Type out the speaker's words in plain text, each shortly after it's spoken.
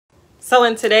So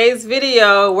in today's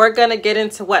video, we're gonna get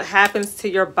into what happens to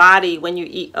your body when you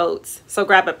eat oats. So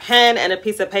grab a pen and a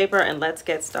piece of paper and let's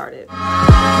get started.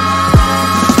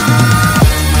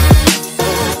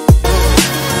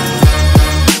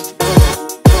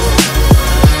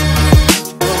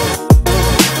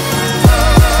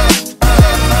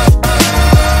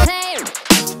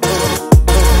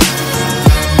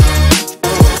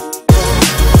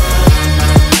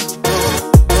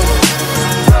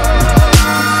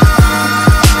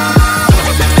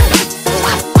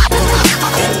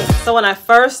 So when I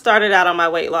first started out on my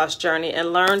weight loss journey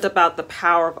and learned about the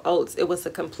power of oats, it was a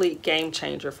complete game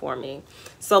changer for me.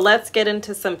 So let's get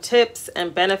into some tips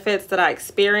and benefits that I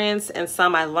experienced and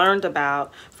some I learned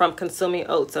about from consuming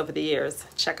oats over the years.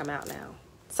 Check them out now.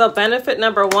 So benefit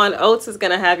number one, oats is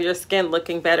going to have your skin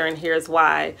looking better, and here's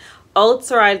why. Oats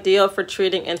are ideal for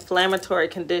treating inflammatory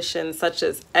conditions such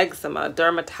as eczema,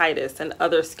 dermatitis, and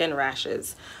other skin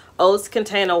rashes. Oats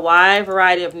contain a wide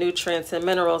variety of nutrients and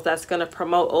minerals that's going to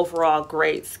promote overall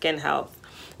great skin health.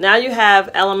 Now you have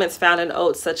elements found in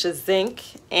oats such as zinc,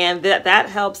 and that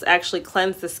helps actually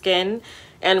cleanse the skin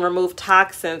and remove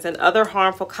toxins and other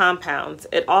harmful compounds.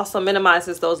 It also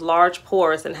minimizes those large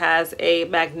pores and has a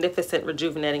magnificent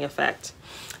rejuvenating effect.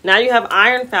 Now you have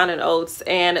iron found in oats,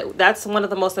 and that's one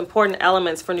of the most important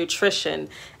elements for nutrition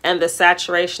and the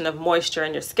saturation of moisture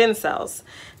in your skin cells.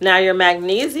 Now your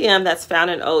magnesium that's found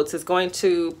in oats is going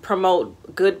to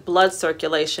promote good blood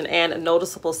circulation and a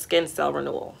noticeable skin cell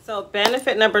renewal. So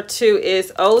benefit number two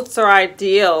is oats are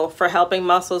ideal for helping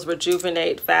muscles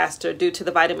rejuvenate faster due to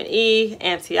the vitamin E,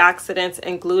 antioxidants,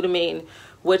 and glutamine,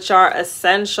 which are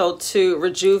essential to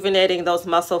rejuvenating those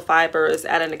muscle fibers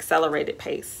at an accelerated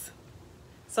pace.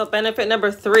 So benefit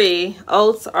number three,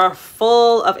 oats are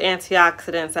full of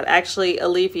antioxidants that actually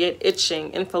alleviate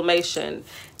itching, inflammation,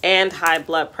 and high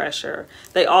blood pressure.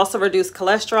 They also reduce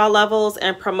cholesterol levels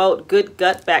and promote good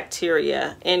gut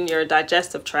bacteria in your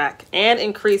digestive tract and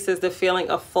increases the feeling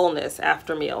of fullness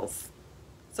after meals.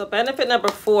 So benefit number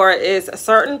four is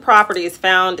certain properties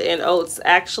found in oats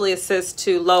actually assist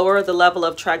to lower the level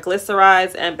of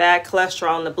triglycerides and bad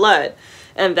cholesterol in the blood.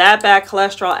 And that bad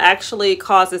cholesterol actually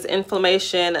causes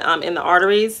inflammation in the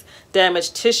arteries,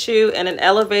 damaged tissue, and an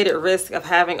elevated risk of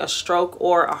having a stroke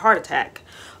or a heart attack.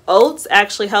 Oats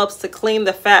actually helps to clean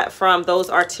the fat from those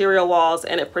arterial walls,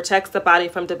 and it protects the body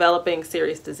from developing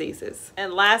serious diseases.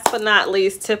 And last but not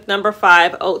least, tip number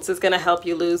five, oats is going to help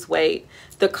you lose weight.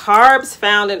 The carbs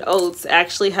found in oats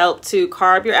actually help to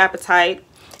carb your appetite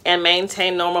and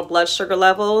maintain normal blood sugar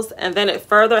levels, and then it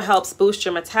further helps boost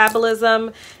your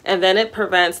metabolism, and then it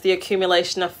prevents the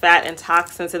accumulation of fat and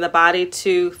toxins in the body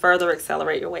to further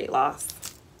accelerate your weight loss.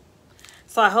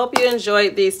 So I hope you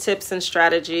enjoyed these tips and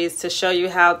strategies to show you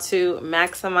how to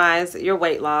maximize your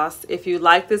weight loss. If you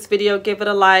like this video, give it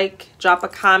a like, drop a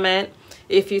comment.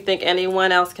 If you think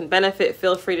anyone else can benefit,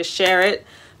 feel free to share it.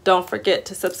 Don't forget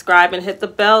to subscribe and hit the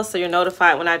bell so you're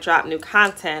notified when I drop new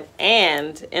content.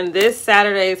 And in this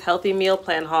Saturday's Healthy Meal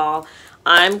Plan haul,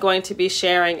 I'm going to be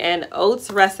sharing an oats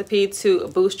recipe to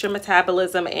boost your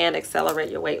metabolism and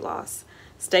accelerate your weight loss.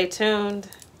 Stay tuned.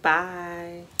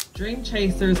 Bye. Dream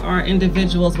chasers are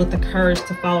individuals with the courage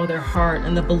to follow their heart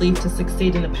and the belief to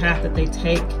succeed in the path that they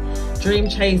take. Dream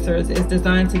Chasers is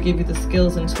designed to give you the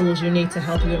skills and tools you need to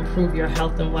help you improve your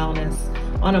health and wellness.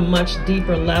 On a much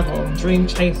deeper level, Dream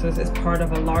Chasers is part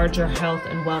of a larger health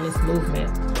and wellness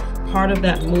movement. Part of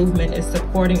that movement is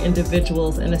supporting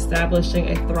individuals in establishing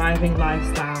a thriving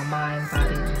lifestyle,